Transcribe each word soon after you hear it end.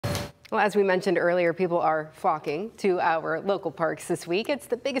Well, as we mentioned earlier, people are flocking to our local parks this week. It's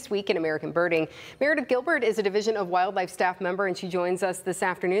the biggest week in American birding. Meredith Gilbert is a Division of Wildlife staff member, and she joins us this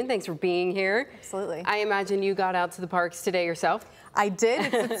afternoon. Thanks for being here. Absolutely. I imagine you got out to the parks today yourself. I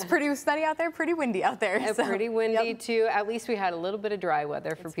did. It's pretty sunny out there, pretty windy out there. So, pretty windy too. At least we had a little bit of dry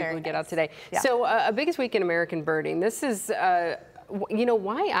weather for people who get out today. Yeah. So a biggest week in American birding. This is you know,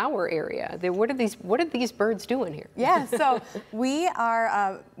 why our area? What are these birds doing here? Yeah, so we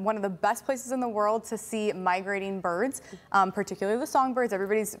are one of the best places in the world to see migrating birds, particularly the songbirds.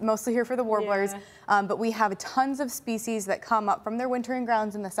 Everybody's mostly here for the warblers, but we have tons of species that come up from their wintering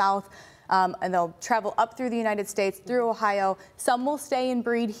grounds in the south. And they'll travel up through the United States, through Ohio. Some will stay and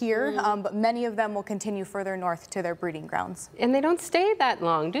breed here, but many of them will continue further north to their breeding grounds. And they don't stay that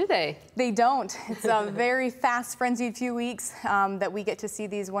long, do they? They don't. It's a very fast, frenzied few weeks that we get to see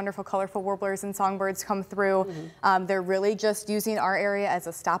these wonderful, colorful warblers and songbirds come through. They're really just using our area as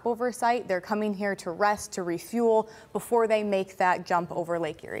a stopover site. They're coming here to rest, to refuel, before they make that jump over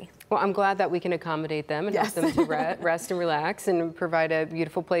Lake Erie. Well, I'm glad that we can accommodate them and help them to rest and relax and provide a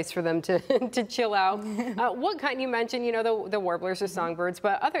beautiful place for them to chill out. What kind, you mentioned, you know, the warblers or songbirds,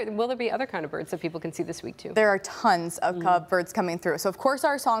 but will there be other kind of birds that people can see this week too? There are tons of birds coming through. So of course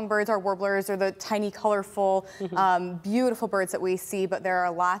our songbirds, our warblers are the tiny, colorful, beautiful birds that we see, but there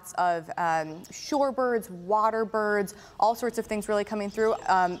are lots of shorebirds, water birds, all sorts of things really coming through.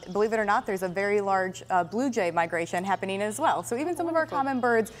 Believe it or not, there's a very large blue jay migration happening as well. So even some of our common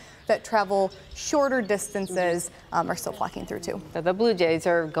birds that travel shorter distances are still flocking through too. So the blue jays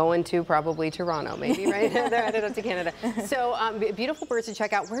are going to probably Toronto, maybe, right? They're headed up to Canada. So beautiful birds to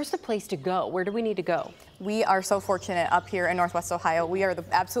check out. Where's the place to go? Where do we need to go? We are so fortunate up here in Northwest Ohio. We are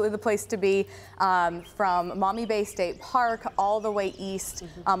absolutely the place to be. From Maumee Bay State Park all the way east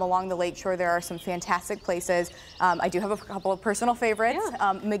along the lakeshore, there are some fantastic places. I do have a couple of personal favorites.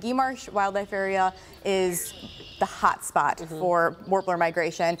 McGee Marsh Wildlife Area is the hot spot for warbler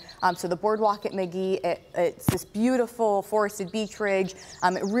migration. So the boardwalk at McGee, it's this beautiful forested beach ridge.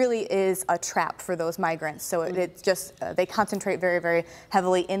 It really is a trap for those migrants. So it's just, they concentrate very, very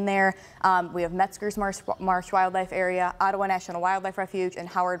heavily in there. We have Metzger's Marsh Wildlife Area, Ottawa National Wildlife Refuge, and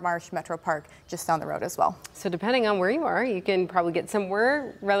Howard Marsh Metro Park just down the road as well. So depending on where you are, you can probably get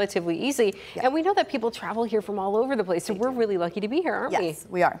somewhere relatively easy. And we know that people travel here from all over the place. So we're really lucky to be here, aren't we? Yes,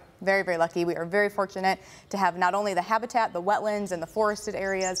 we are. Very, very lucky. We are very fortunate to have not only the habitat, the wetlands, and the forested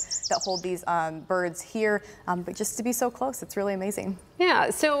areas that hold these birds here, but just to be so close, it's really amazing. Yeah,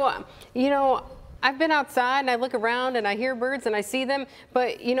 so, you know, I've been outside and I look around and I hear birds and I see them,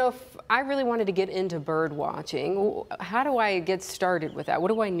 but you know, if I really wanted to get into bird watching, how do I get started with that? What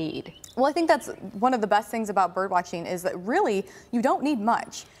do I need? Well, I think that's one of the best things about bird watching is that really you don't need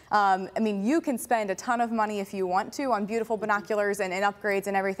much. I mean, you can spend a ton of money if you want to on beautiful binoculars and upgrades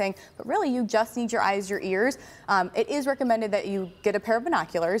and everything, but really you just need your eyes, your ears. It is recommended that you get a pair of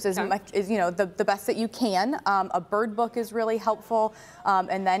binoculars as much as, you know, the best that you can. A bird book is really helpful.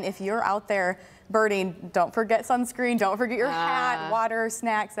 And then if you're out there birding, don't forget sunscreen, don't forget your hat, water,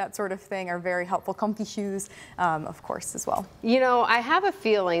 snacks, that sort of thing are very helpful. Comfy shoes, of course, as well. You know, I have a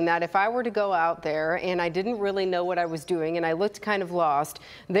feeling that if I were to go out there and I didn't really know what I was doing and I looked kind of lost,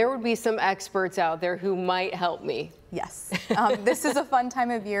 there would be some experts out there who might help me. Yes, this is a fun time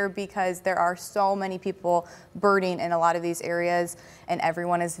of year because there are so many people birding in a lot of these areas, and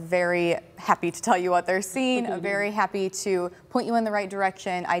everyone is very happy to tell you what they're seeing, very happy to point you in the right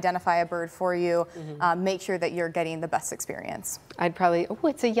direction, identify a bird for you, make sure that you're getting the best experience. I'd probably, oh,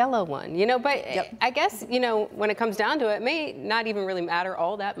 it's a yellow one, you know, but I guess, you know, when it comes down to it, it may not even really matter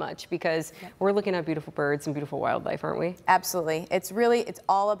all that much because we're looking at beautiful birds and beautiful wildlife, aren't we? Absolutely. It's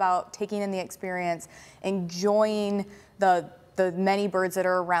all about taking in the experience, enjoying the many birds that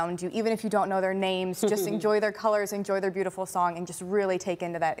are around you, even if you don't know their names. Just enjoy their colors, enjoy their beautiful song, and just really take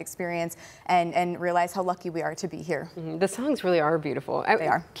into that experience and realize how lucky we are to be here. The songs really are beautiful. They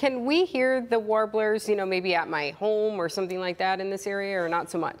are. Can we hear the warblers, you know, maybe at my home or something like that in this area, or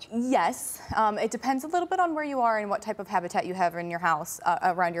not so much? Yes. It depends a little bit on where you are and what type of habitat you have in your house,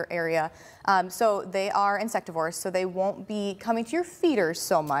 around your area. So they are insectivores, so they won't be coming to your feeders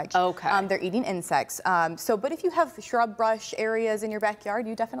so much. Okay. They're eating insects. But if you have shrub brush areas in your backyard,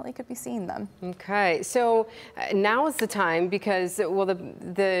 you definitely could be seeing them. Okay, so now is the time because, well,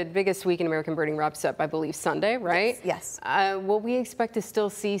 the biggest week in American birding wraps up, I believe, Sunday, right? Yes. Will we expect to still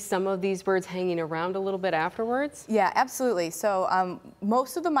see some of these birds hanging around a little bit afterwards? Yeah, absolutely. So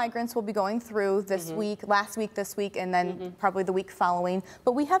most of the migrants will be going through this week, last week, this week, and then probably the week following.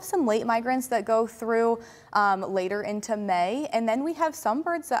 But we have some late migrants that go through later into May, and then we have some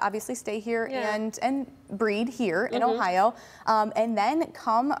birds that obviously stay here and breed here in Ohio. And then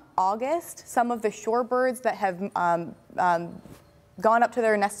come August, some of the shorebirds that have gone up to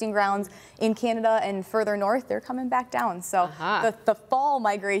their nesting grounds in Canada and further north, they're coming back down. So the fall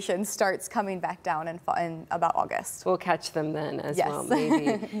migration starts coming back down in about August. We'll catch them then as well,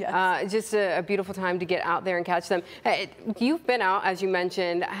 maybe. Yes. Just a beautiful time to get out there and catch them. You've been out, as you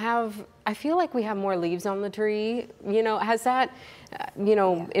mentioned. I feel like we have more leaves on the tree. You know, has that,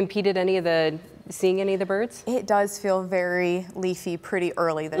 impeded seeing any of the birds? It does feel very leafy pretty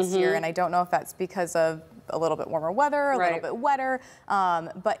early this year, and I don't know if that's because of a little bit warmer weather, a little bit wetter,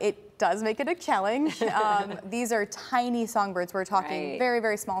 but it does make it a challenge. These are tiny songbirds. We're talking very,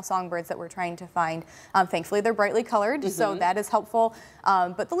 very small songbirds that we're trying to find. Thankfully, they're brightly colored, so that is helpful.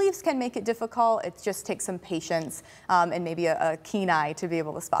 But the leaves can make it difficult. It just takes some patience and maybe a keen eye to be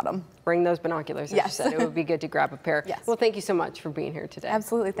able to spot them. Bring those binoculars, as you said. It would be good to grab a pair. Yes. Well, thank you so much for being here today.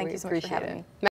 Absolutely. Thank you so much for having me.